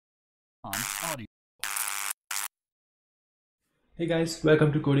on audio. Hey guys,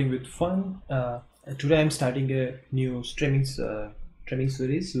 welcome to Coding with Fun. Today I'm starting a new streaming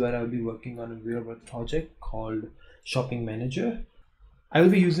series where I'll be working on a real world project called Shopping Manager. I will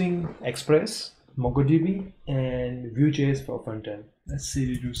be using Express, MongoDB, and Vue JS for frontend. Let's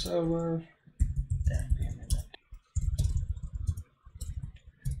see to server.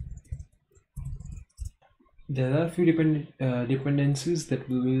 There are a few dependencies that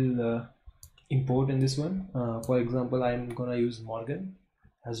we will import in this one. For example, I'm gonna use Morgan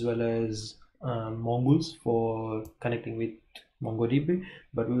as well as Mongoose for connecting with MongoDB,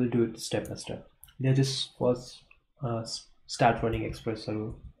 but we will do it step by step. Let's just first start running Express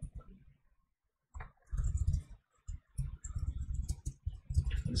server.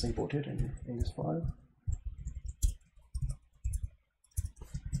 Let's import it in this file.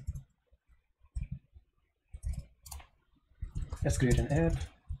 Let's create an app.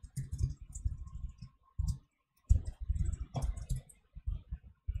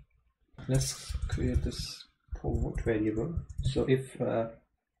 Let's create this port variable. So if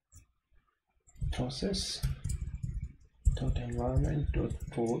process dot environment dot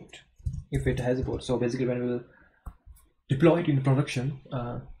port, if it has a port, so basically when we will deploy it in production,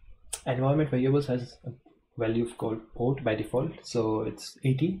 environment variables has a value called port by default, so it's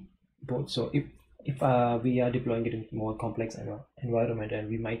 80 port. So if we are deploying it in more complex environment and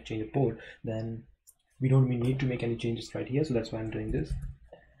we might change a port, then we don't need to make any changes right here. So that's why I'm doing this.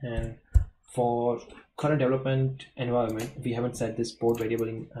 And for current development environment, we haven't set this port variable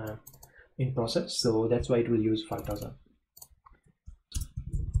in process, so that's why it will use 5000.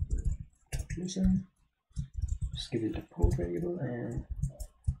 Listen, just give it a port variable and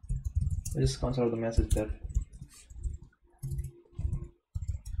just console the message that.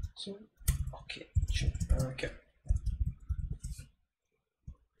 So okay, sure. Okay,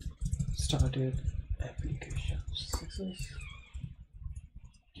 started application success.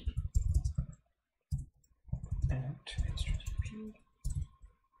 And HTTP.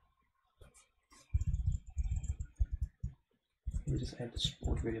 We just add this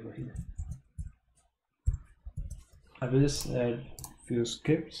port variable here. I will just add few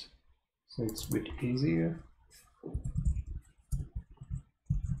scripts so it's a bit easier.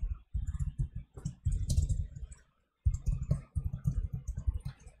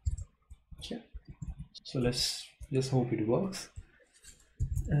 Yeah. So let's just hope it works.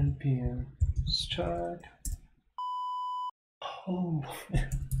 npm start. Oh,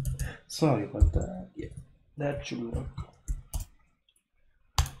 sorry about that. Yeah, that should work.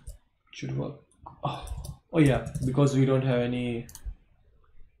 Should work. Oh yeah, because we don't have any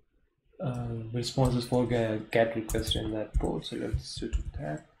responses for get request in that port, so let's do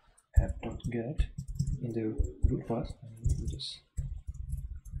that app.get in the root path. Just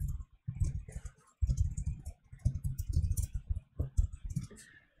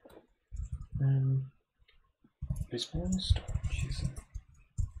and response.json.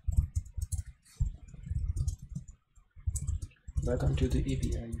 Welcome to the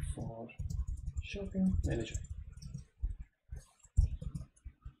API for Shopping Manager.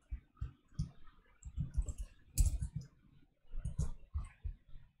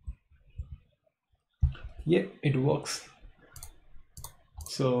 Yeah, it works.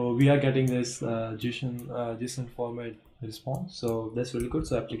 So we are getting this JSON format response. So that's really good.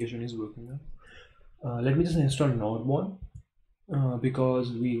 So application is working now. Let me just install Node 1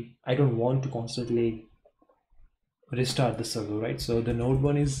 because I don't want to constantly restart the server, right? So the Node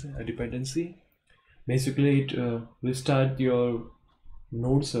 1 is a dependency. Basically, it will start your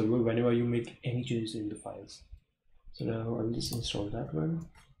Node server whenever you make any changes in the files. So now I'll just install that one.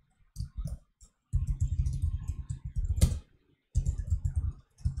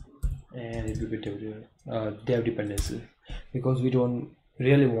 And it will be dev dependency because we don't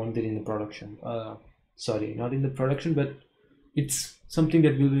really want it in the production. Sorry, not in the production, but it's something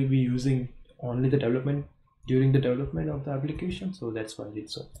that we will be using only the development during the development of the application. So that's why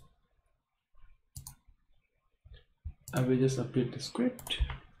it's so. I will just update the script.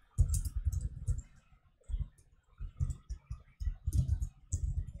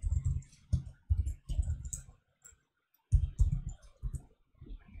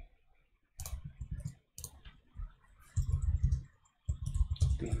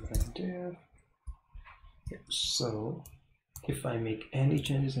 Right there. So if I make any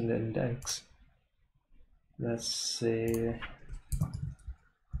changes in the index, let's say,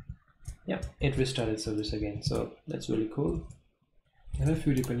 yeah, it restarted service again. So that's really cool. There are a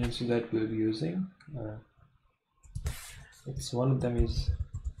few dependencies that we'll be using. It's one of them is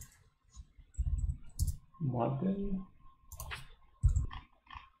Morgan.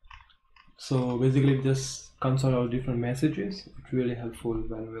 So basically just console out different messages. It's really helpful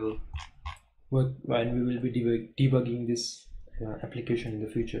when we will be debugging this application in the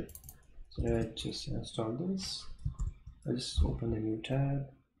future. So let's just install this. I'll just open a new tab.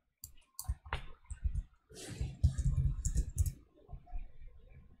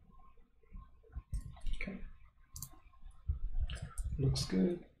 Okay, looks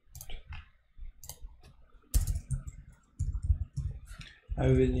good. I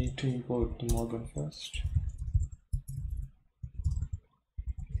will need to import the Morgan first.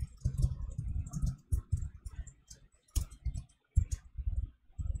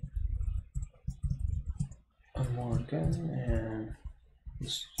 A Morgan and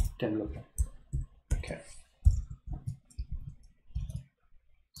this developer. Okay.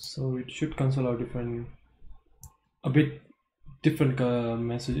 So it should console out a bit different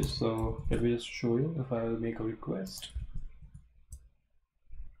messages. So let me just show you. If I will make a request,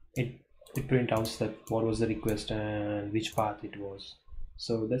 it print out that what was the request and which path it was.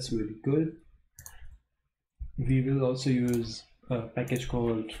 So that's really good. We will also use a package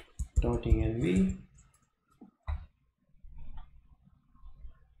called .env.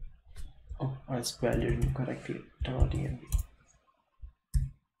 Oh, I spelled it incorrectly. .env.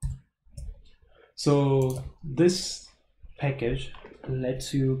 So this package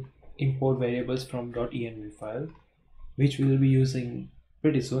lets you import variables from .env file, which we will be using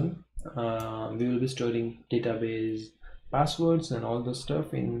pretty soon. We will be storing database passwords and all the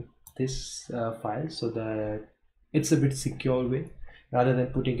stuff in this file, so that it's a bit secure way rather than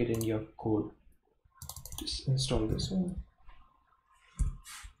putting it in your code. Just install this one.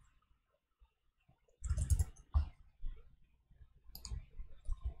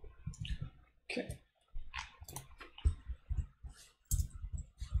 Okay.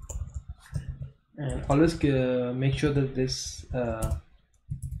 And always make sure that this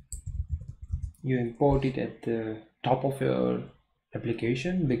you import it at the top of your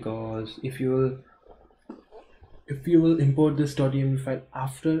application, because if you will import this .env file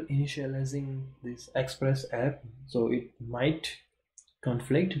after initializing this Express app, so it might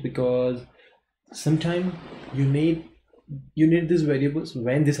conflict, because sometimes you need these variables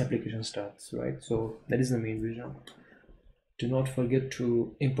when this application starts, right? So that is the main reason. Do not forget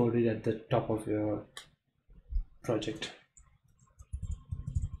to import it at the top of your project.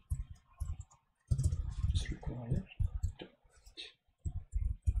 It's required.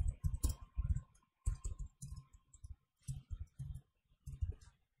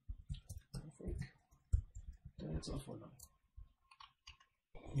 That's all for now.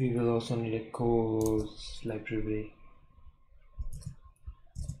 We will also need a course library.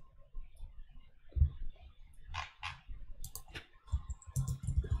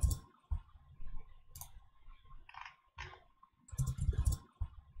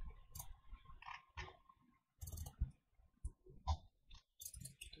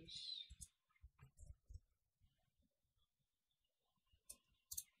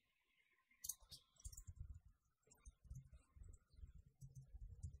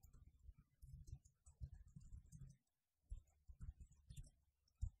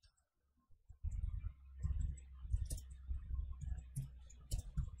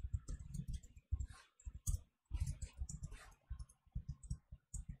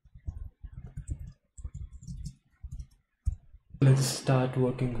 Let's start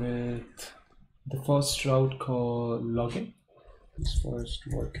working with the first route called login. Let's first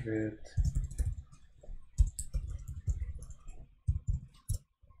work with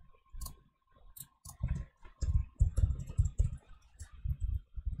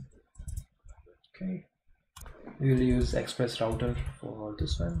okay. We will use Express router for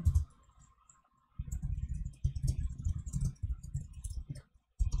this one.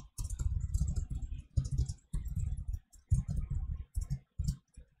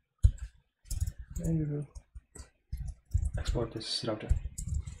 And we will export this router.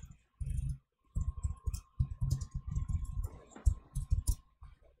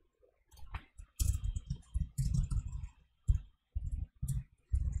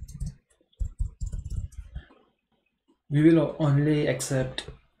 We will only accept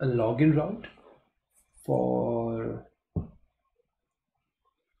a login route for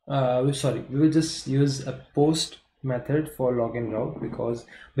we will just use a post method for login route, because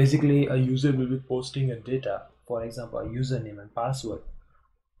basically a user will be posting a data, for example a username and password,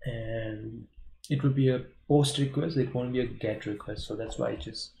 and it will be a post request, it won't be a get request. So that's why I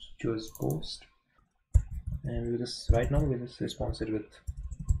just choose post, and we'll just right now we'll just respond it with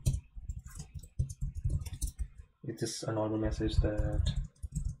just a normal message that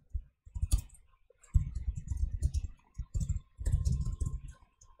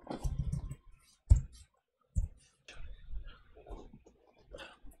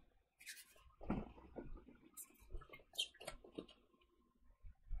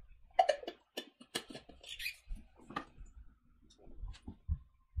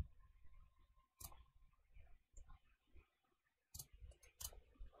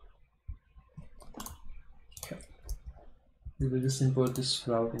We will just import this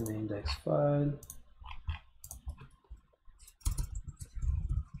route in the index file.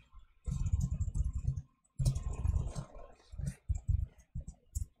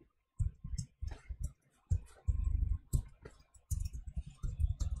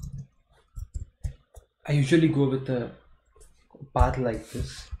 I usually go with a path like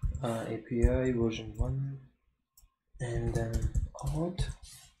this, API version 1 and then auth,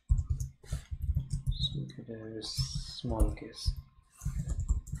 so make it a small case.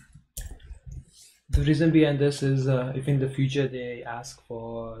 The reason behind this is if in the future they ask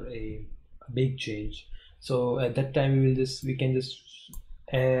for a big change, so at that time we can just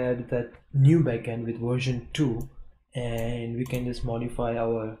add that new backend with version 2 and we can just modify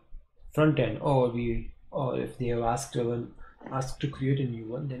our front end, or if they have asked to create a new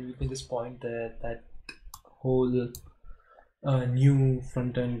one, then we can just point that whole new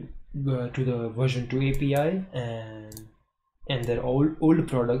front end to the version 2 API, and their old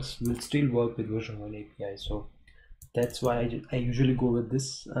products will still work with version 1 API. So that's why I usually go with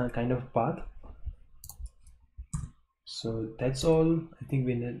this kind of path. So that's all I think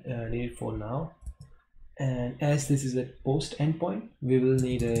we need it for now. And as this is a post endpoint,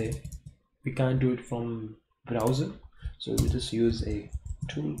 we can't do it from browser, so we'll just use a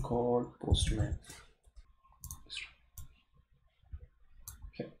tool called Postman.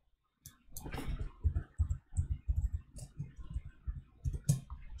 Okay.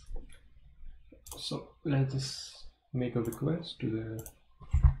 So let's just make a request to the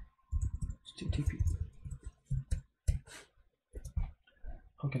HTTP.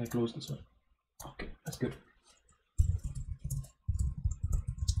 How can I close this one? Okay, that's good.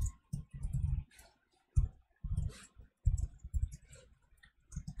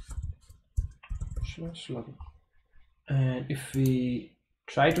 And if we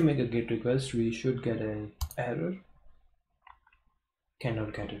try to make a GET request, we should get an error.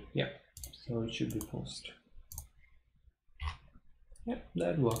 Cannot get it. Yeah, so it should be post. Yeah,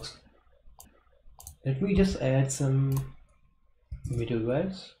 that works. Let me just add some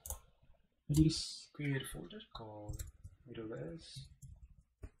middlewares. Let's create a folder called middlewares,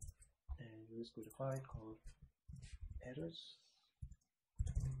 and we'll just go to file called errors.js.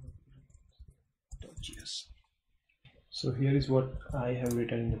 So here is what I have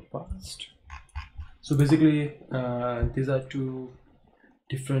written in the past. So basically these are two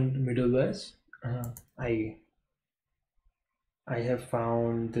different middlewares. I have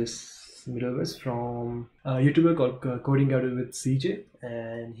found this middlewares from a YouTuber called Coding Out with CJ,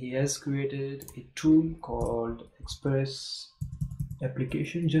 and he has created a tool called Express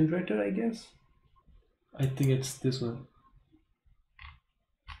Application Generator, I guess. I think it's this one.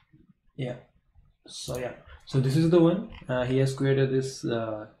 Yeah. So this is the one. He has created this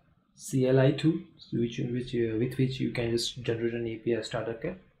CLI tool, with which you can just generate an API starter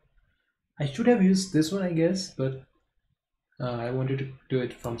kit. I should have used this one, I guess, but I wanted to do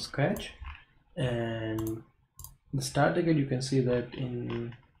it from scratch. And the starter kit, you can see that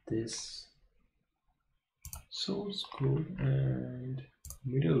in this source code and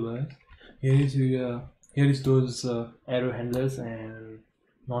middleware. Here is those arrow handlers and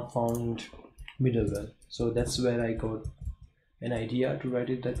not found middleware. So that's where I got an idea to write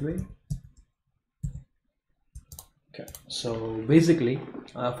it that way. Okay, so basically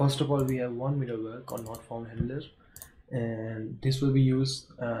first of all, we have one middleware called not found handler, and this will be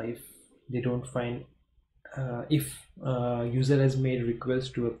used if they don't find if user has made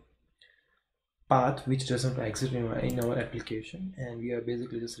request to a path which doesn't exist in our application, and we are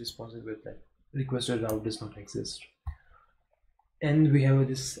basically just responsible with that requested route does not exist. And we have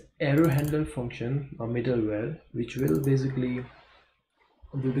this arrow handler function or middleware, which will basically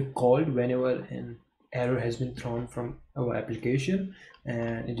be called whenever an error has been thrown from our application,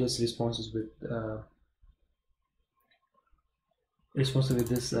 and it just responds with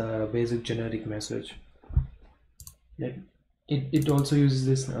this basic generic message. It also uses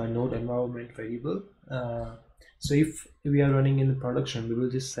this node environment variable. So if we are running in the production, we will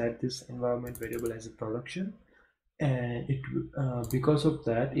just set this environment variable as a production, and it because of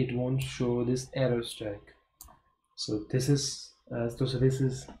that it won't show this error stack. So this is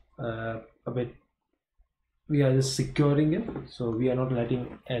a bit, we are just securing it, so we are not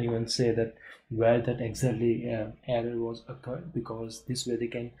letting anyone say that where that exactly error was occurred, because this way they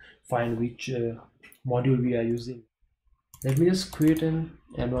can find which module we are using. Let me just create an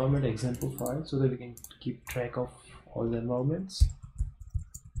environment example file so that we can keep track of all the environments.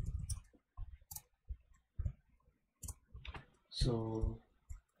 So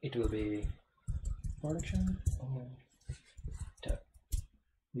it will be production tab.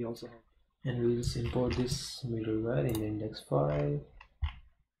 We also have and we'll just import this middleware in the index file.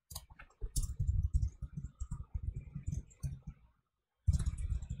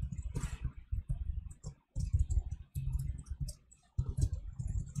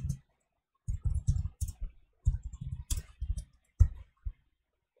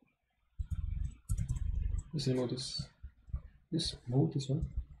 Just remove this. Just move this one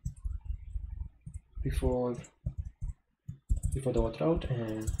before the auth route,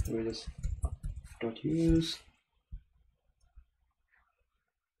 and we'll just .use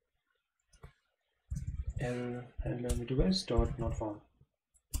error handler middleware dot not found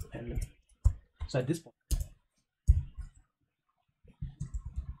handler. So at this point,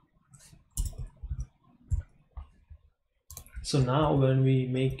 so now when we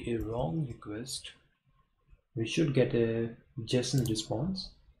make a wrong request, we should get a JSON response,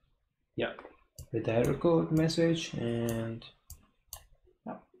 yeah, with the error code message, and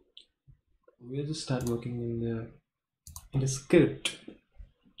yeah, we'll just start working in the script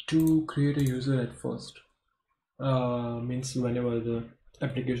to create a user at first. Means whenever the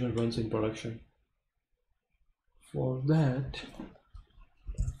application runs in production. For that,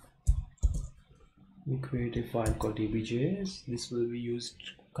 we create a file called db.js. This will be used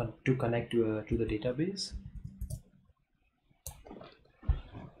to connect to the database.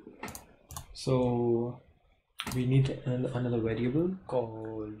 So we need another variable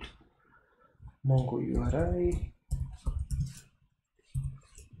called MongoURI.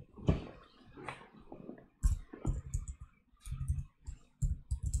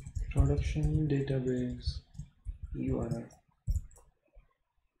 Production database URI.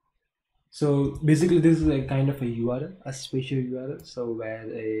 So basically this is a kind of a URL, a special URL, so where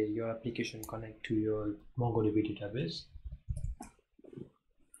your application connect to your MongoDB database.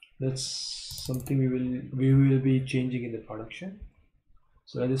 That's something we will be changing in the production.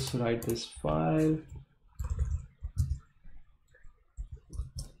 So let's just write this file.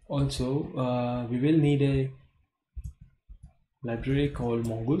 Also, we will need a library called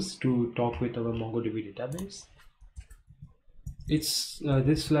Mongoose to talk with our MongoDB database. It's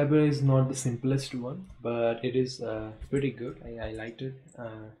this library is not the simplest one, but it is pretty good. I liked it.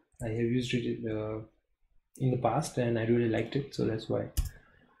 I have used it in the past, and I really liked it, so that's why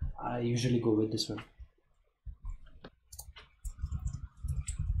I usually go with this one.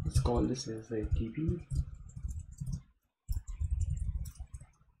 Let's call this as a DB.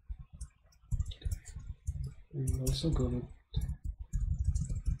 We also go with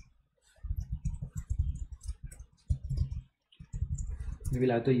we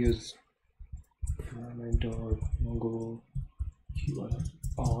will either use environment or Mongo URL,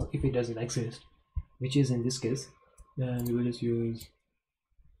 or if it doesn't exist, which is in this case, then we will just use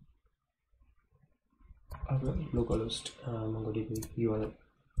our localhost MongoDB URL,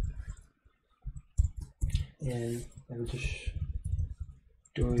 and I will just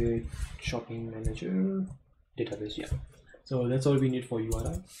do a shopping manager database. Yeah, so that's all we need for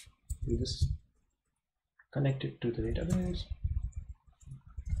URI. We just connect it to the database.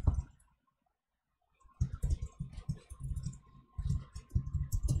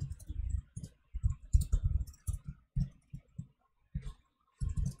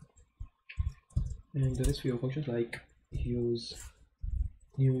 And there is few functions like use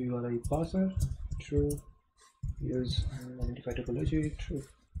new URI parser, true, use identify topology, true.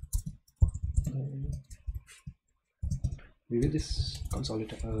 We will just console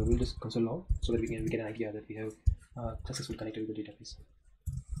it. We'll just console log so that we can get an idea that we have successfully connected with the database.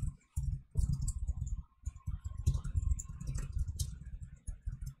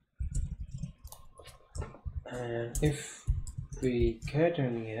 And if we get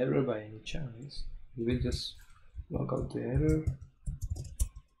any error by any chance, we will just log out the error.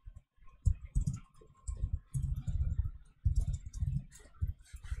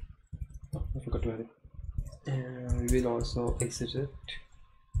 Oh, I forgot to add it. And we will also exit it.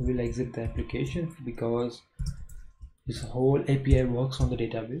 We will exit the application because this whole API works on the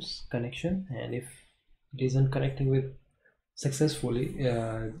database connection, and if it isn't connecting with successfully,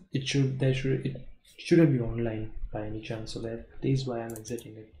 it shouldn't be online by any chance. So that is why I'm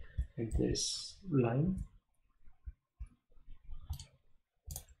exiting it with this line.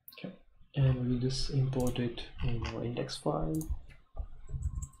 Okay, and we'll just import it in our index file.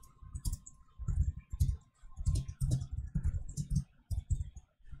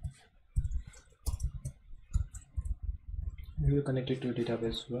 We will connect it to a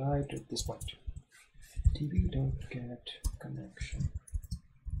database right at this point. db.get connection.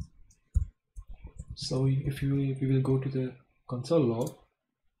 So if we will go to the console log,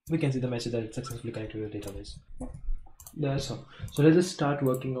 we can see the message that it's successfully connected to the database. That's all. So let's just start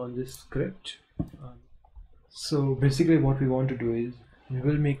working on this script. So basically what we want to do is we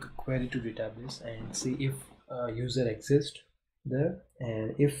will make a query to database and see if a user exists there,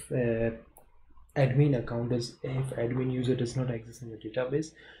 and if admin account is, if admin user does not exist in the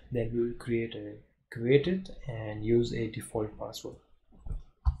database, then we will create it and use a default password.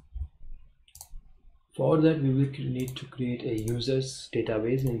 For that, we will need to create a users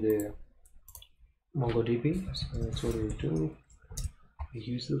database in the MongoDB. So that's what we'll do. A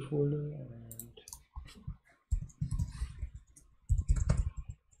user folder, and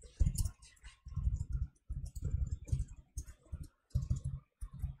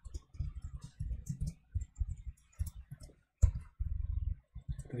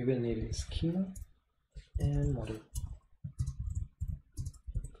we will need a schema and model.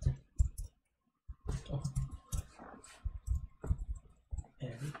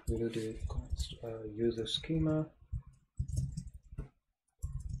 And we will do const user schema.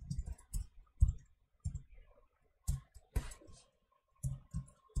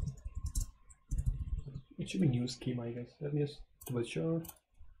 It should be new schema, I guess. Let me just double check.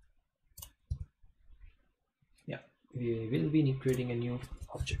 Yeah, we will be creating a new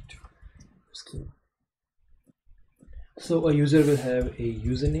object schema. So a user will have a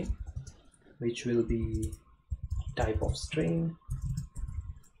username, which will be type of string,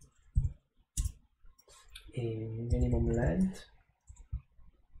 a minimum length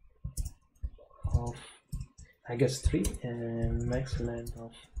of, I guess, 3, and max length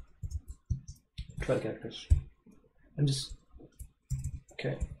of 12 characters. I'm just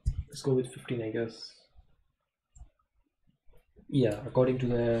okay, let's go with 15, I guess. Yeah, according to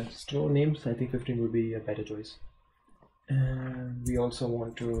the store names, I think 15 would be a better choice. And we also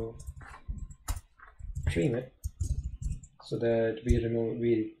want to trim it so that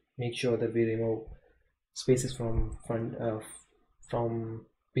we make sure that we remove spaces from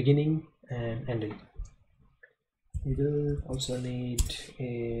beginning and ending. We will also need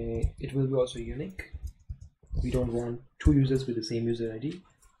it will be also unique. We don't want two users with the same user ID,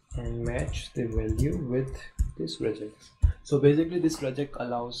 and match the value with this regex. So basically this regex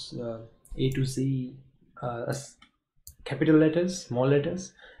allows A to Z capital letters, small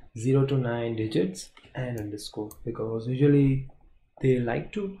letters, 0 to 9 digits, and underscore, because usually they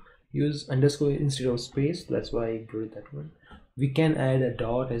like to use underscore instead of space. That's why I included that one. We can add a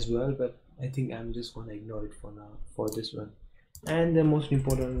dot as well, but I think I'm just going to ignore it for now for this one. And the most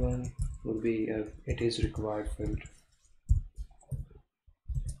important one will be it is required field.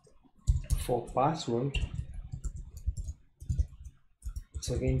 For password, it's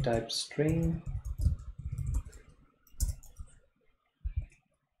again type string,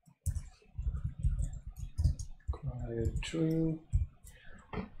 true,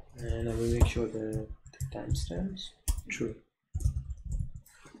 and I will make sure the timestamps true.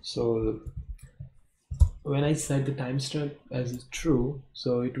 So when I set the timestamp as true,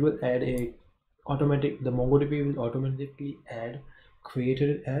 so it will add the MongoDB will automatically add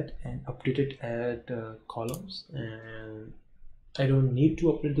created at and updated at columns, and I don't need to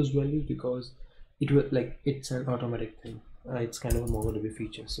update those values because it will, like, it's an automatic thing. It's kind of a MongoDB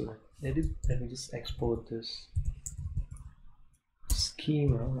feature. So let me just export this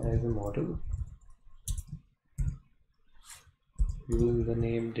schema as a model. We will the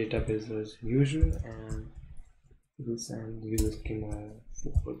name database as user, and we will send user schema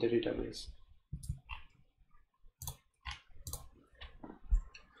for the database.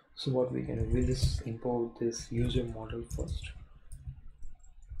 So what we can do, we'll just import this user model first.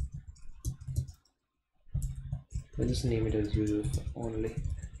 We'll just name it as user only.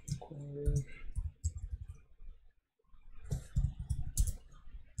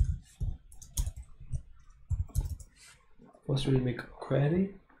 First we'll make a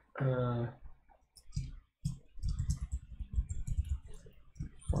query.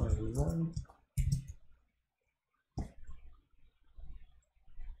 File1.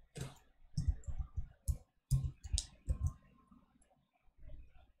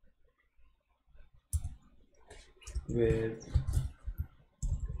 With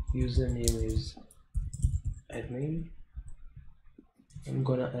username is admin. I'm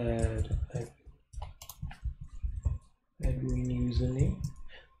gonna add admin username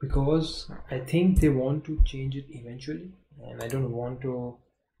because I think they want to change it eventually, and I don't want to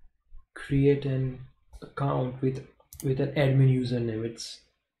create an account with an admin username. It's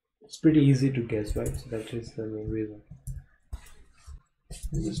pretty easy to guess, right? So that is the main reason.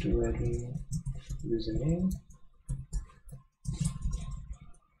 Just do admin username.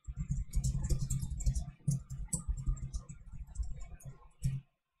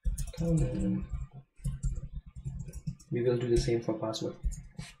 And we will do the same for password.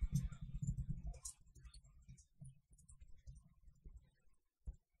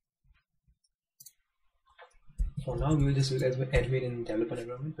 For now, we will just use as admin in developer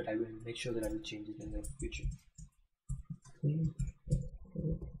environment, but I will make sure that I will change it in the future. I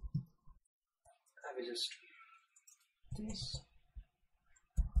will just do this.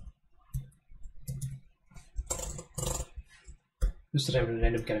 Just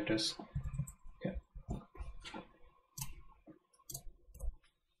random characters. Okay.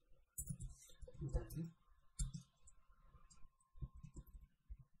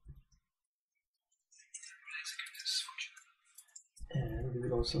 And we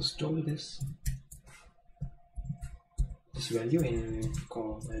will also store this value in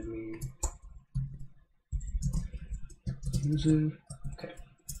call admin user. Okay.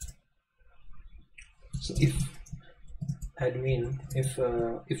 So if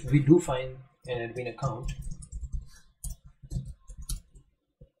we do find an admin account,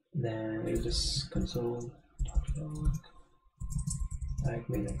 then we'll just console.log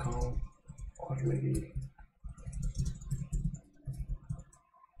admin account already.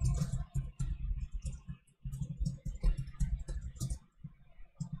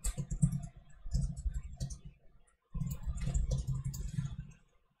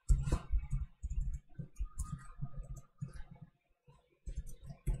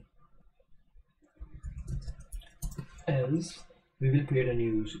 Else we will create a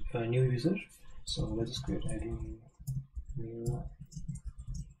new user. So let's just create admin new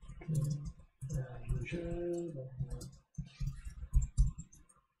user.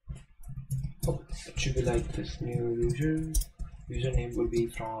 Oh, it should be like this: new user. Username will be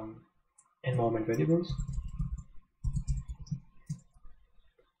from environment variables.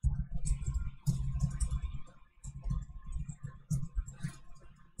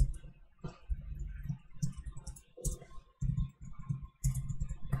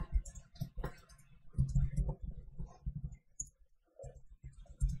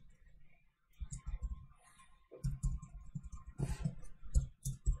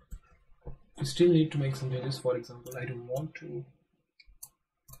 We still need to make some changes. For example, I don't want to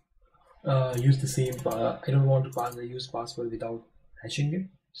use the same. I don't want to pass the use password without hashing it.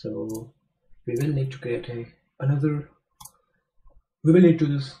 So we will need to create another. We will need to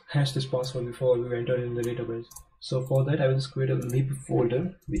just hash this password before we enter it in the database. So for that, I will just create a lib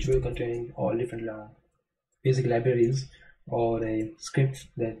folder which will contain all different basic libraries or a script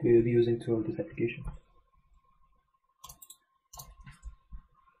that we will be using throughout this application.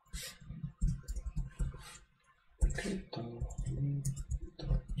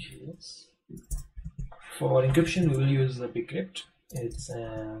 For encryption, we will use the bcrypt. It's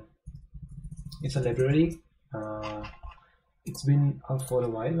a library. It's been out for a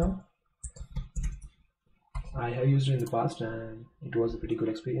while now. I have used it in the past and it was a pretty good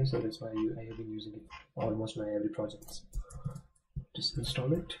experience, so that's why I have been using it almost my every project. Just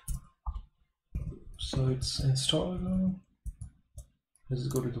install it. So it's installed now. Let's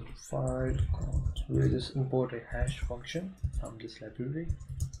go to the file. We'll just import a hash function from this library.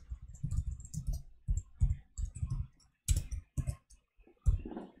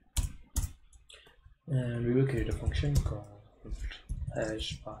 And we will create a function called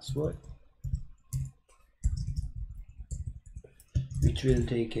hash password, which will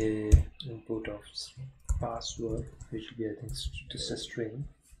take a input of password, which will be, I think, just a string,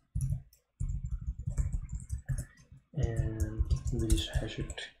 and we'll just hash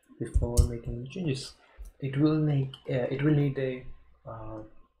it before making changes. It will need a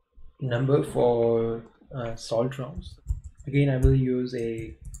number for salt rounds. Again, I will use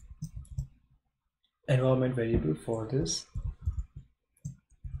a environment variable for this.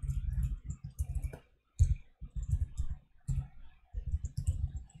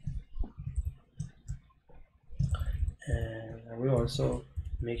 And I will also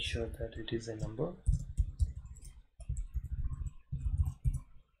make sure that it is a number.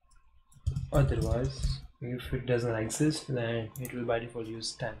 Otherwise, if it doesn't exist, then it will by default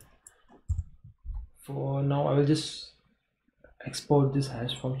use 10. For now, I will just export this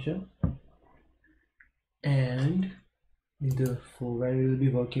hash function, and for where we will be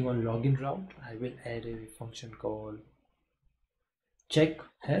working on login route, I will add a function called check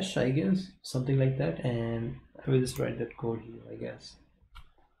hash, I guess, something like that, and I will just write that code here, I guess.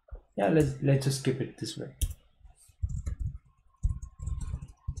 Yeah, let's just skip it this way.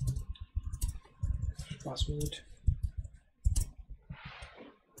 Password.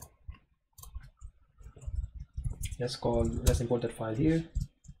 Let's import that file here.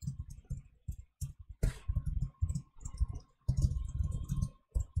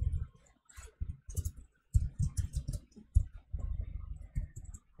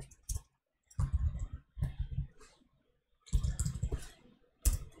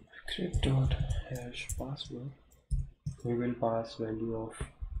 script.hash password. We will pass value of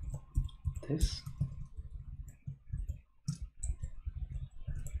this,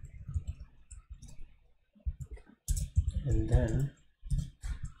 and then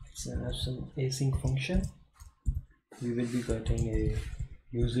have some async function. We will be getting a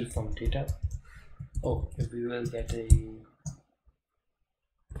user from data. We will get a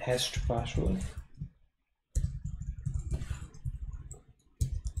hashed password.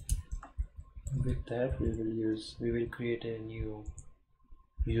 With that, we will create a new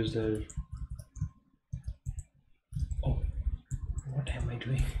user. What am I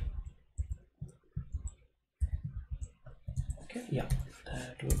doing? Okay, yeah,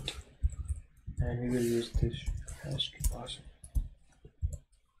 that would, and we will use this hashed password.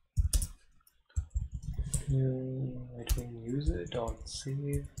 New between user dot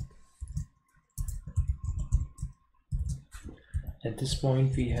save. At this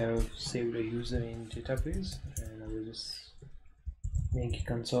point, we have saved a user in database, and I will just make a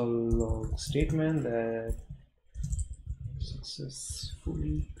console log statement that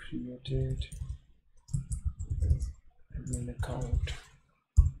successfully created admin account.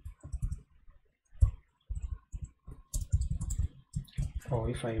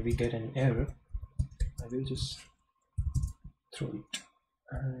 If we get an error, I will just throw it.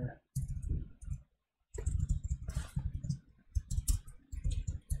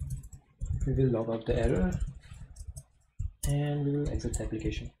 We will log out the error and we will exit the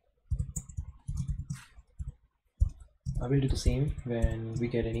application. I will do the same when we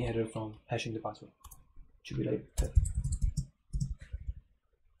get any error from hashing the password. It should be like that.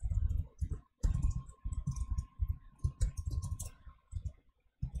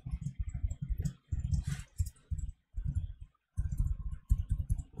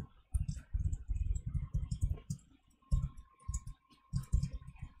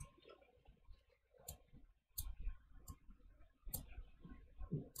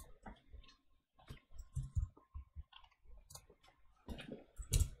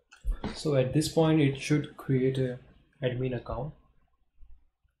 So at this point, it should create a admin account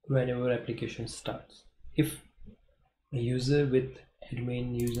whenever application starts. If a user with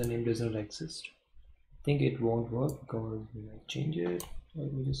admin username does not exist, I think it won't work because we might change it.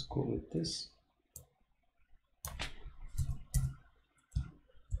 Let me just go with this.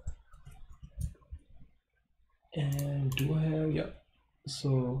 And do I have, yeah.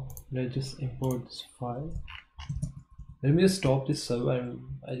 So let's just import this file. Let me just stop this server, and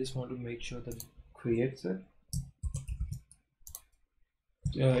I just want to make sure that it creates it.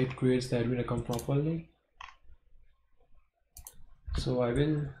 It creates the admin account properly. So I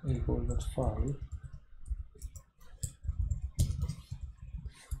will import that file.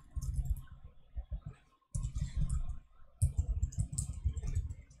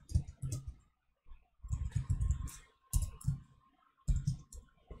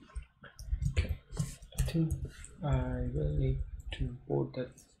 Okay, I think I will need to import that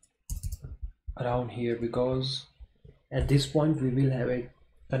around here, because at this point we will have a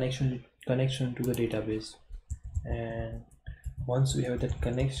connection to the database, and once we have that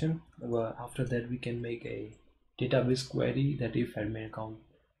connection, after that we can make a database query that if admin account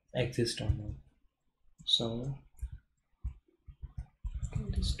exists or not. So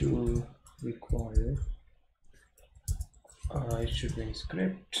this tool require it should be in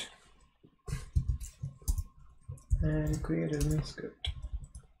script and CreateAdminScript.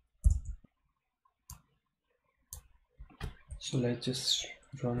 So let's just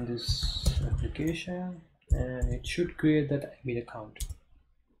run this application, and it should create that admin account.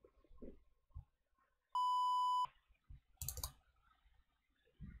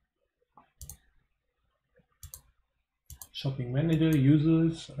 Shopping manager,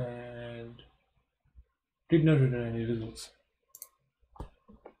 users, and did not return any results.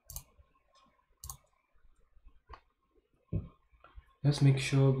 Let's make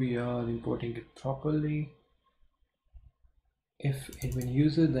sure we are importing it properly. If admin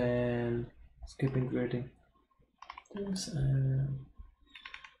user, then skip integrating this, and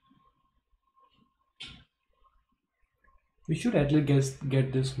we should at least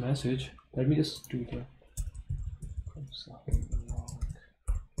get this message. Let me just do the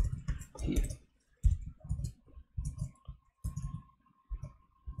here.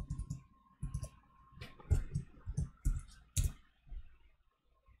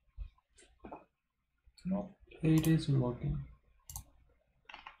 No, it is working.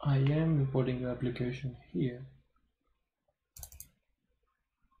 I am importing the application here.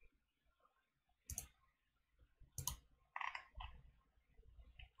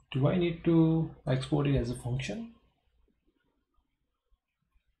 Do I need to export it as a function?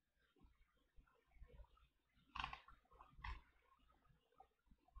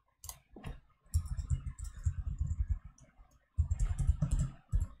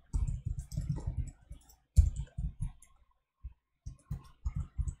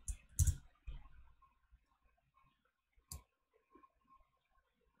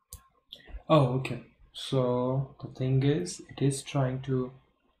 Oh, okay. So the thing is, it is trying to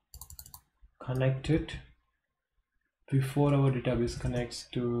connect it before our database connects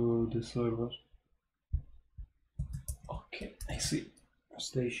to the server. Okay, I see.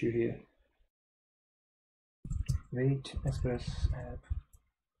 What's the issue here? Wait, Express app.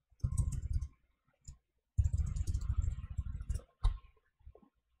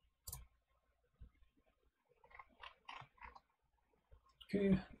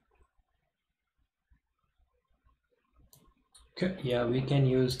 Okay. Okay, yeah, we can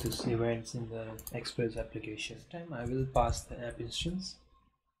use this events in the Express application. Time I will pass the app instance.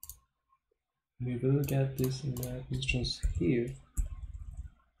 We will get this in the app instance here,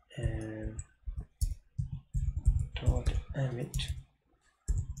 and dot emit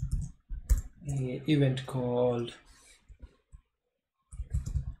a event called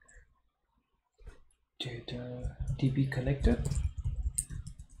data DB connector.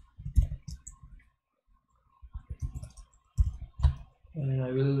 And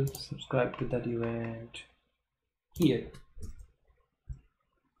I will subscribe to that event here.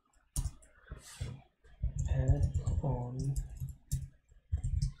 Add on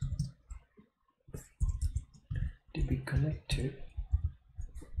DB connected.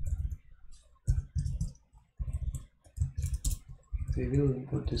 We will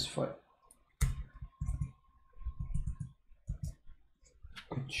import this file.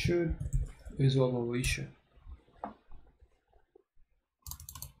 It should resolve our issue.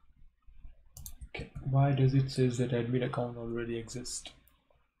 Okay, why does it say that admin account already exists?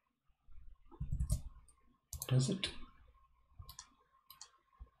 Does it?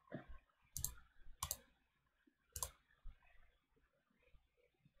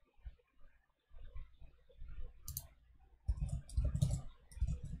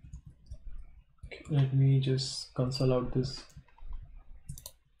 Okay, let me just console out this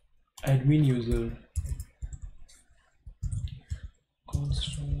admin user.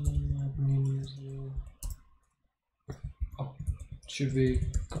 Constant admin user. Oh, should be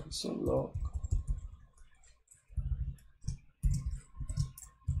console log.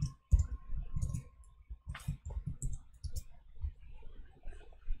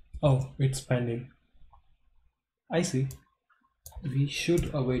 Oh, it's pending. I see. We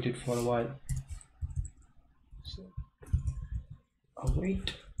should await it for a while. So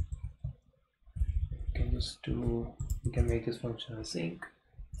await. We can make this function async.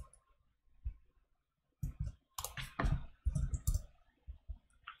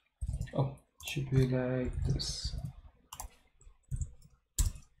 Oh, should be like this.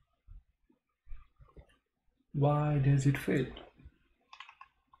 Why does it fail?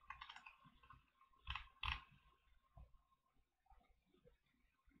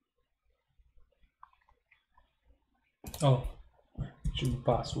 Oh, should be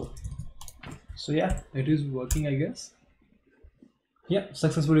password. So yeah, it is working, I guess. Yeah,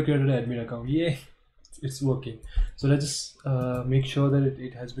 successfully created an admin account. Yay, it's working. So let's just make sure that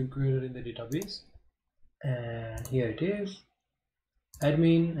it has been created in the database. And here it is.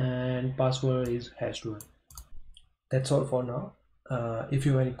 Admin and password is #1. That's all for now. If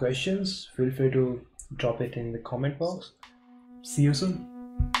you have any questions, feel free to drop it in the comment box. See you soon.